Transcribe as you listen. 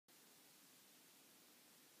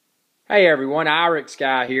Hey everyone, Irix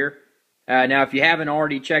Guy here. Now if you haven't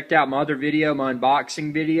already checked out my other video, my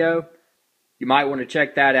unboxing video, you might want to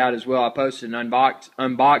check that out as well. I posted an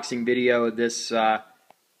unboxing video of this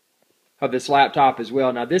laptop as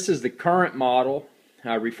well. Now this is the current model,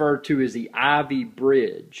 referred to as the Ivy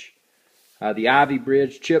Bridge. The Ivy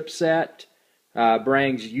Bridge chipset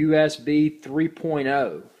brings USB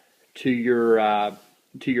 3.0 to your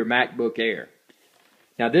MacBook Air.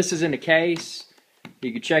 Now this is in a case.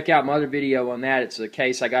 You can check out my other video on that. It's a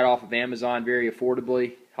case I got off of Amazon very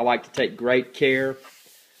affordably. I like to take great care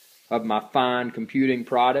of my fine computing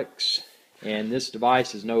products, and this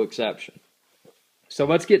device is no exception. So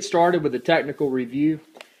let's get started with the technical review.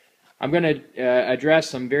 I'm going to address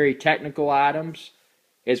some very technical items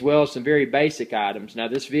as well as some very basic items. Now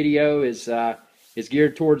this video is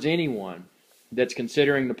geared towards anyone that's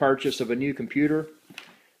considering the purchase of a new computer.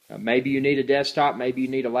 Maybe you need a desktop, maybe you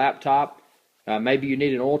need a laptop. Maybe you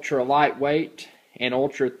need an ultra lightweight and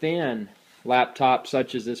ultra thin laptop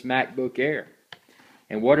such as this MacBook Air.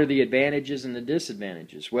 And what are the advantages and the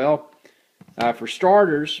disadvantages? Well, for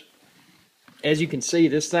starters, as you can see,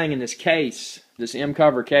 this thing in this case, this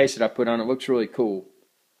M-cover case that I put on, it looks really cool.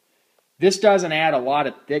 This doesn't add a lot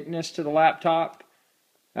of thickness to the laptop,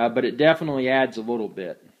 but it definitely adds a little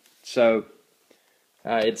bit. So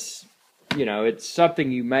it's something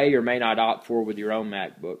you may or may not opt for with your own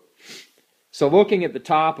MacBook. So looking at the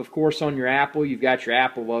top, of course, on your Apple, you've got your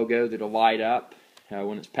Apple logo that'll light up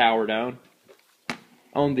when it's powered on.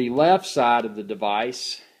 On the left side of the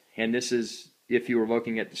device, and this is if you were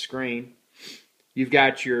looking at the screen, you've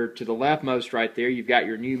got to the leftmost right there, you've got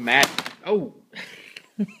your new Mac. Oh!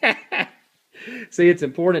 See, it's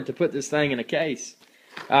important to put this thing in a case.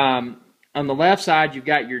 On the left side, you've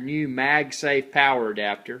got your new Magsafe power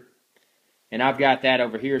adapter. And I've got that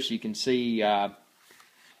over here so you can see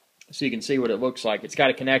what it looks like. It's got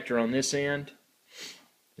a connector on this end.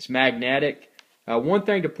 It's magnetic. One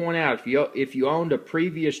thing to point out, if you owned a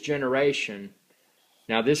previous generation,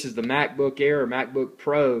 now this is the MacBook Air or MacBook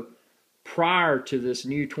Pro, prior to this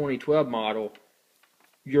new 2012 model,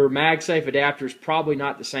 your MagSafe adapter is probably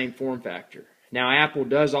not the same form factor. Now Apple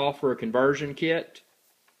does offer a conversion kit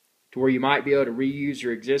to where you might be able to reuse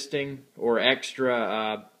your existing or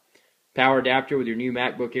extra power adapter with your new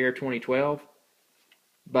MacBook Air 2012.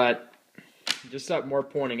 But just something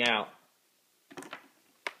worth pointing out.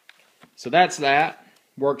 So that's that.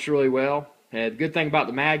 Works really well. The good thing about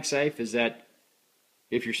the MagSafe is that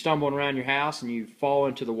if you're stumbling around your house and you fall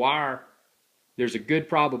into the wire, there's a good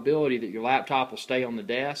probability that your laptop will stay on the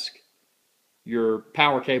desk, your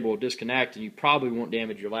power cable will disconnect, and you probably won't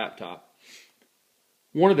damage your laptop.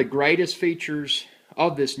 One of the greatest features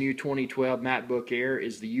of this new 2012 MacBook Air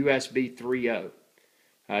is the USB 3.0.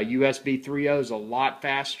 USB 3.0 is a lot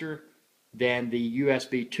faster than the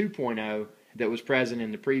USB 2.0 that was present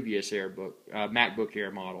in the previous MacBook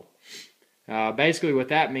Air model. Basically what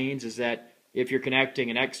that means is that if you're connecting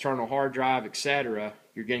an external hard drive, etc.,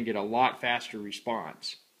 you're going to get a lot faster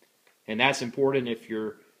response. And that's important if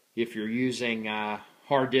you're using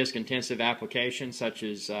hard disk intensive applications such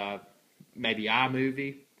as maybe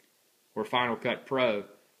iMovie or Final Cut Pro.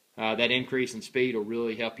 That increase in speed will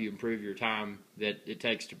really help you improve your time that it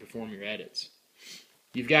takes to perform your edits.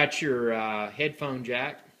 You've got your headphone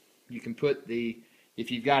jack. You can put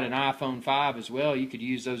if you've got an iPhone 5 as well, you could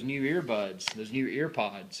use those new earbuds, those new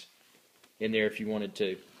earpods in there if you wanted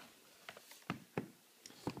to.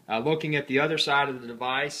 Looking at the other side of the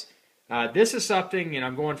device, this is something, and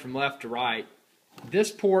I'm going from left to right,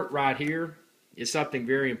 this port right here is something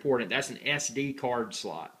very important. That's an SD card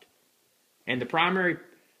slot. And the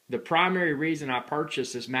primary reason I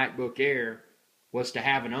purchased this MacBook Air was to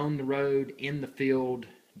have an on-the-road, in-the-field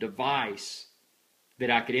device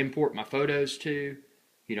that I could import my photos to,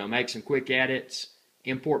 make some quick edits,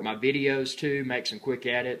 import my videos to, make some quick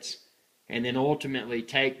edits, and then ultimately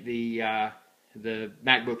take the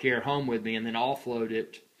MacBook Air home with me and then offload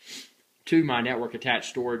it to my network-attached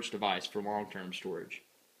storage device for long-term storage.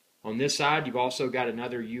 On this side, you've also got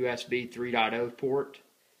another USB 3.0 port.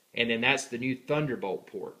 And then that's the new Thunderbolt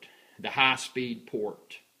port, the high-speed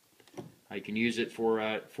port. You can use it for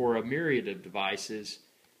a myriad of devices,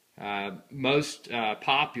 most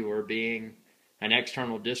popular being an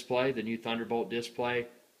external display, the new Thunderbolt display,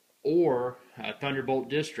 or Thunderbolt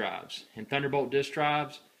disk drives. And Thunderbolt disk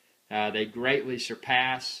drives, they greatly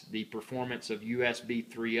surpass the performance of USB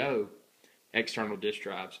 3.0 external disk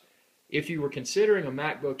drives. If you were considering a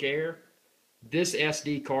MacBook Air, this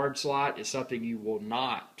SD card slot is something you will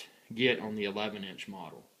not get on the 11-inch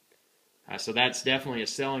model. So that's definitely a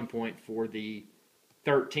selling point for the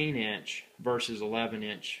 13-inch versus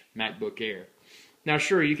 11-inch MacBook Air. Now,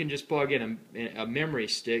 sure, you can just plug in a memory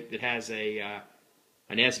stick that has an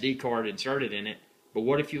SD card inserted in it, but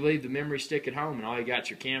what if you leave the memory stick at home and all you got is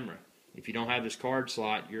your camera? If you don't have this card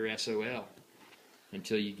slot, you're SOL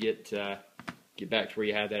until you get back to where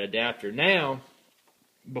you have that adapter. Now,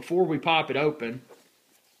 before we pop it open,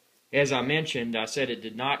 as I mentioned, I said it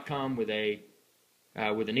did not come with an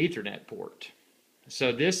Ethernet port.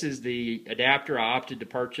 So this is the adapter I opted to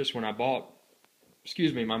purchase when I bought,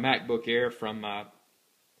 my MacBook Air from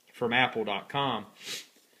Apple.com.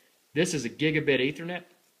 This is a gigabit Ethernet.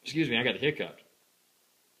 I got the hiccups.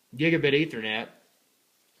 Gigabit Ethernet,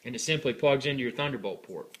 and it simply plugs into your Thunderbolt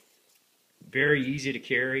port. Very easy to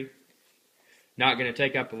carry. Not going to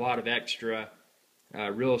take up a lot of extra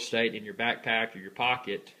real estate in your backpack or your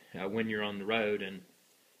pocket when you're on the road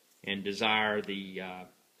and desire the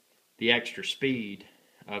extra speed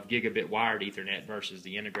of gigabit wired Ethernet versus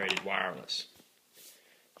the integrated wireless.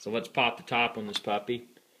 So let's pop the top on this puppy.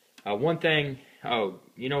 One thing,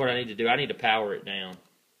 you know what I need to do? I need to power it down.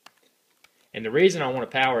 And the reason I want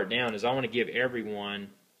to power it down is I want to give everyone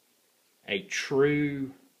a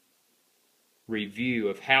true review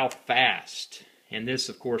of how fast, and this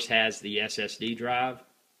of course has the SSD drive,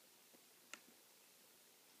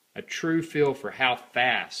 a true feel for how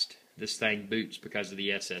fast this thing boots because of the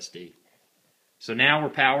SSD. So now we're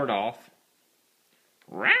powered off.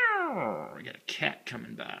 I got a cat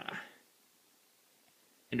coming by.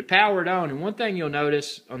 And to power it on, and one thing you'll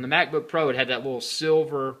notice on the MacBook Pro, it had that little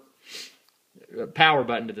silver power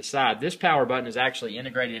button to the side. This power button is actually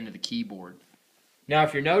integrated into the keyboard. Now,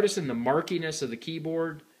 if you're noticing the murkiness of the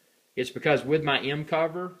keyboard, it's because with my M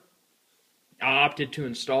cover, I opted to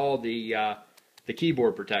install the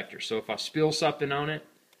keyboard protector. So if I spill something on it,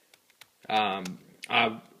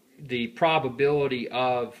 the probability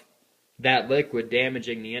of that liquid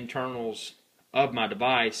damaging the internals of my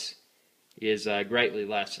device is greatly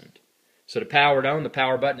lessened. So to power it on, the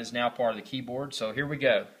power button is now part of the keyboard. So here we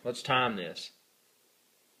go. Let's time this.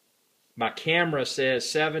 My camera says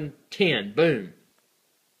 7:10. Boom.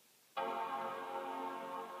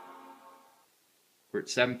 We're at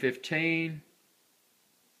 7:15.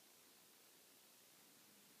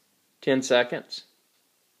 10 seconds.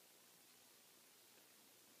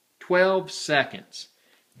 12 seconds.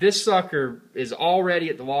 This sucker is already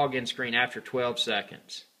at the login screen after 12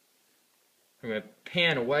 seconds. I'm going to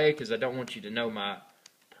pan away because I don't want you to know my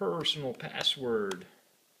personal password.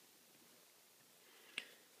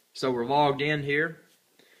 So we're logged in here.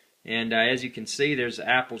 And as you can see, there's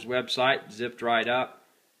Apple's website zipped right up.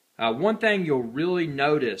 One thing you'll really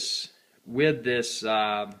notice with this,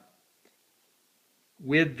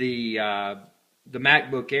 with the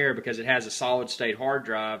MacBook Air, because it has a solid-state hard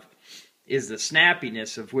drive, is the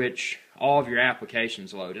snappiness of which all of your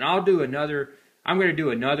applications load. And I'm going to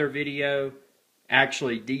do another video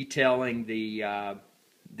actually detailing the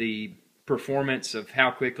performance of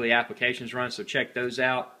how quickly applications run, so check those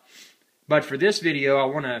out. But for this video, I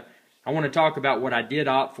want to talk about what I did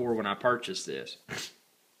opt for when I purchased this.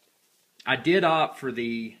 I did opt for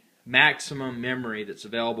the maximum memory that's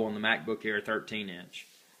available on the MacBook Air 13-inch,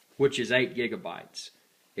 which is 8 gigabytes.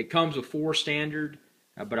 It comes with 4 standard,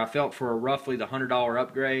 but I felt for roughly the $100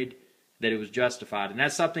 upgrade that it was justified. And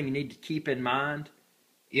that's something you need to keep in mind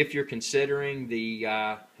if you're considering the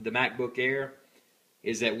MacBook Air,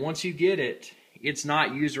 is that once you get it, it's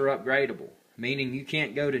not user upgradable. Meaning you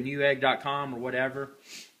can't go to newegg.com or whatever,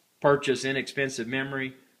 purchase inexpensive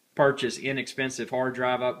memory, purchase inexpensive hard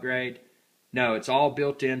drive upgrade. No, it's all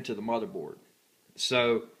built into the motherboard.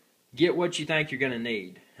 So get what you think you're going to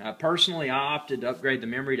need. Personally, I opted to upgrade the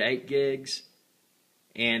memory to 8 gigs.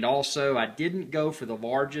 And also, I didn't go for the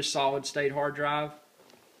largest solid-state hard drive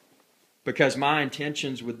because my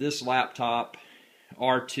intentions with this laptop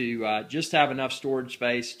are to just have enough storage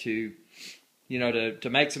space to, to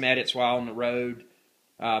make some edits while on the road,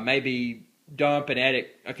 maybe dump and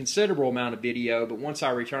edit a considerable amount of video, but once I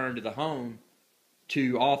return to the home,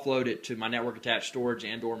 to offload it to my network-attached storage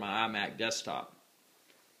and or my iMac desktop.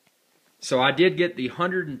 So I did get the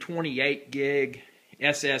 128 gig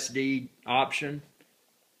SSD option.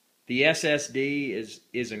 The SSD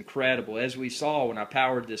is incredible. As we saw when I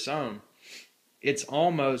powered this on, it's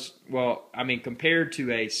almost, compared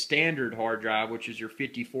to a standard hard drive, which is your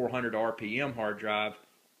 5400 RPM hard drive,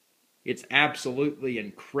 it's absolutely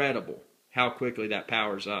incredible how quickly that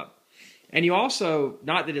powers up. And you also,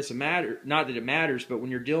 not that it matters, but when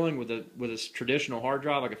you're dealing with a traditional hard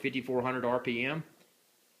drive like a 5400 RPM,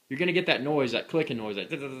 you're going to get that noise, that clicking noise, and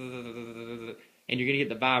you're going to get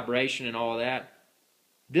the vibration and all of that.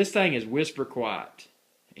 This thing is whisper quiet,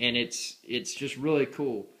 and it's just really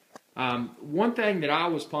cool. One thing that I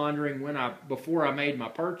was pondering before I made my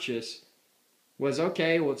purchase was,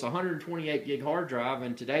 okay, well, it's a 128 gig hard drive,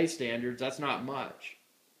 and today's standards, that's not much.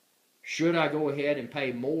 Should I go ahead and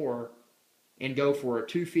pay more and go for a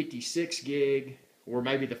 256 gig or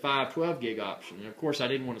maybe the 512 gig option? And of course, I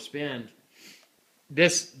didn't want to spend.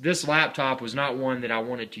 This laptop was not one that I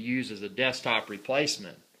wanted to use as a desktop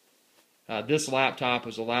replacement. This laptop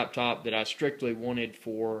was a laptop that I strictly wanted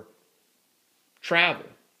for travel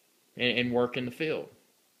and work in the field.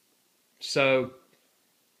 So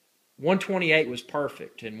 128 was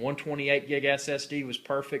perfect, and 128 gig SSD was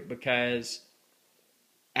perfect because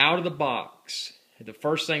out of the box, the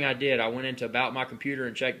first thing I did, I went into About My Computer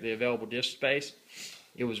and checked the available disk space.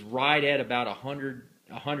 It was right at about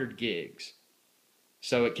 100 gigs.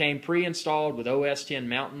 So it came pre-installed with OS X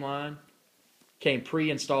Mountain Lion, came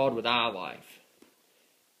pre-installed with iLife.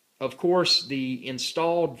 Of course, the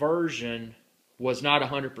installed version was not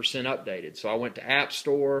 100% updated. So I went to App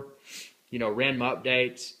Store, ran my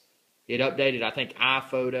updates. It updated, I think,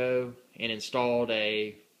 iPhoto and installed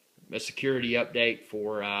a security update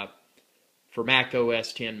for Mac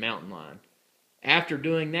OS X Mountain Lion. After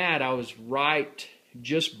doing that, I was right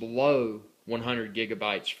just below 100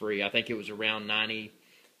 gigabytes free. I think it was around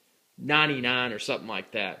 99 or something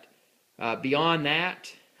like that. Beyond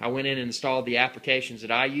that, I went in and installed the applications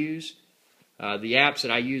that I use. The apps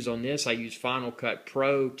that I use on this, I use Final Cut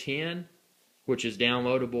Pro 10, which is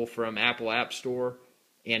downloadable from Apple App Store,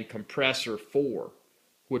 and Compressor 4,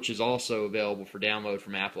 which is also available for download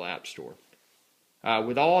from Apple App Store.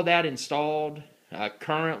 With all that installed,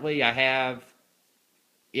 currently I have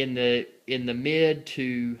in the mid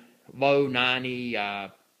to low 90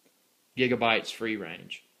 gigabytes free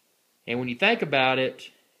range. And when you think about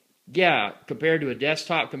it, yeah, compared to a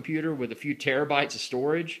desktop computer with a few terabytes of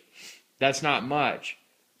storage, that's not much.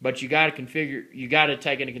 But you got to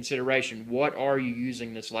take into consideration, what are you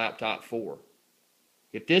using this laptop for?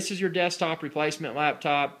 If this is your desktop replacement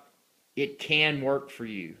laptop, it can work for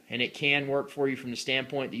you. And it can work for you from the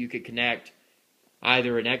standpoint that you could connect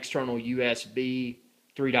either an external USB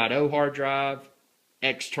 3.0 hard drive,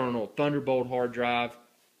 external Thunderbolt hard drive,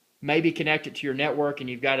 maybe connect it to your network and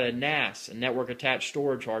you've got a NAS, a network attached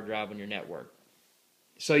storage hard drive on your network.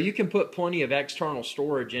 So you can put plenty of external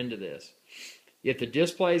storage into this. If the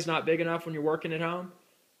display is not big enough when you're working at home,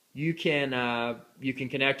 you can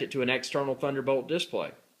connect it to an external Thunderbolt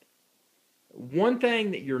display. One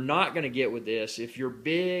thing that you're not going to get with this, if you're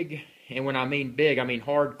big, and when I mean big, I mean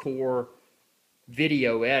hardcore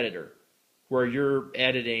video editor, where you're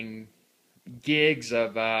editing gigs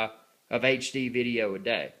of HD video a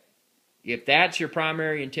day. If that's your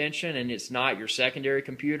primary intention and it's not your secondary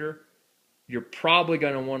computer, you're probably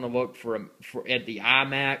going to want to look at the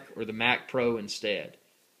iMac or the Mac Pro instead.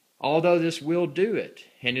 Although this will do it,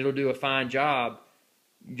 and it'll do a fine job,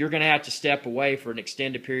 you're going to have to step away for an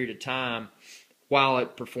extended period of time while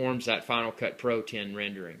it performs that Final Cut Pro 10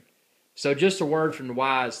 rendering. So just a word from the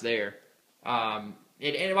wise there. And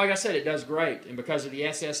like I said, it does great. And because of the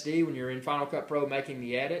SSD, when you're in Final Cut Pro making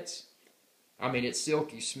the edits, I mean, it's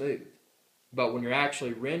silky smooth. But when you're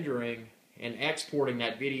actually rendering and exporting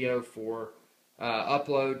that video for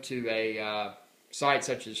upload to a site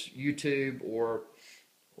such as YouTube or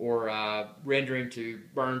rendering to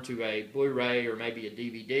burn to a Blu-ray or maybe a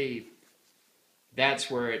DVD, that's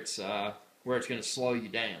where it's going to slow you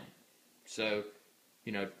down. So,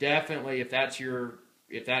 definitely if that's your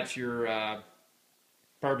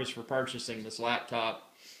purpose for purchasing this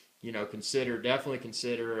laptop, definitely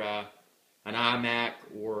consider an iMac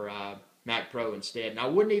or Mac Pro instead. And I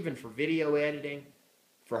wouldn't even, for video editing,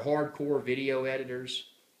 for hardcore video editors,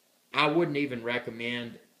 I wouldn't even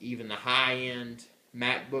recommend even the high-end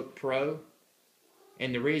MacBook Pro.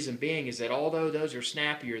 And the reason being is that although those are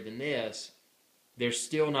snappier than this, they're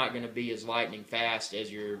still not going to be as lightning fast as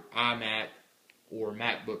your iMac or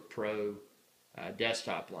MacBook Pro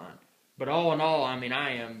desktop line. But all in all, I mean,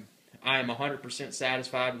 I am 100%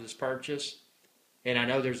 satisfied with this purchase. And I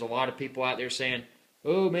know there's a lot of people out there saying,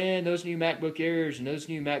 oh man, those new MacBook Airs and those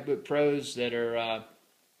new MacBook Pros that are,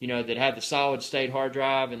 that have the solid state hard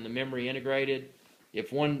drive and the memory integrated,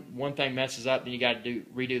 if one thing messes up, then you got to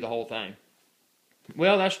redo the whole thing.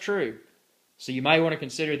 Well, that's true. So you might want to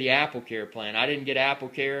consider the Apple Care plan. I didn't get Apple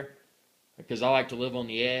Care because I like to live on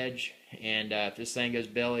the edge, and if this thing goes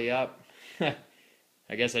belly up,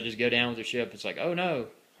 I guess I just go down with the ship. It's like, oh no,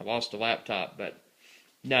 I lost a laptop. But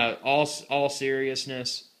no, all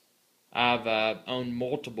seriousness, I've owned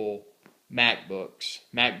multiple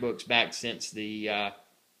MacBooks back since the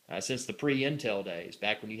pre-Intel days,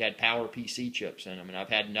 back when you had PowerPC chips in them, and I've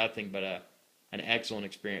had nothing but an excellent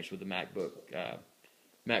experience with the MacBook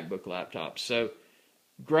MacBook laptops. So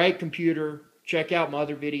great computer. Check out my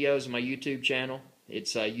other videos on my YouTube channel.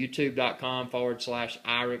 It's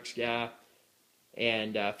youtube.com/IrixGuy.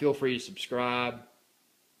 And feel free to subscribe.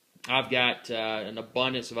 I've got an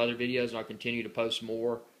abundance of other videos, and I'll continue to post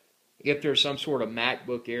more. If there's some sort of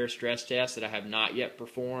MacBook Air stress test that I have not yet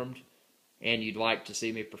performed, and you'd like to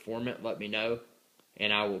see me perform it, let me know.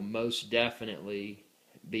 And I will most definitely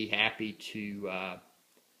be happy to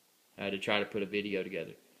try to put a video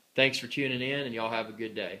together. Thanks for tuning in, and y'all have a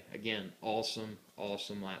good day. Again, awesome,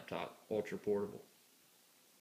 awesome laptop, ultra portable.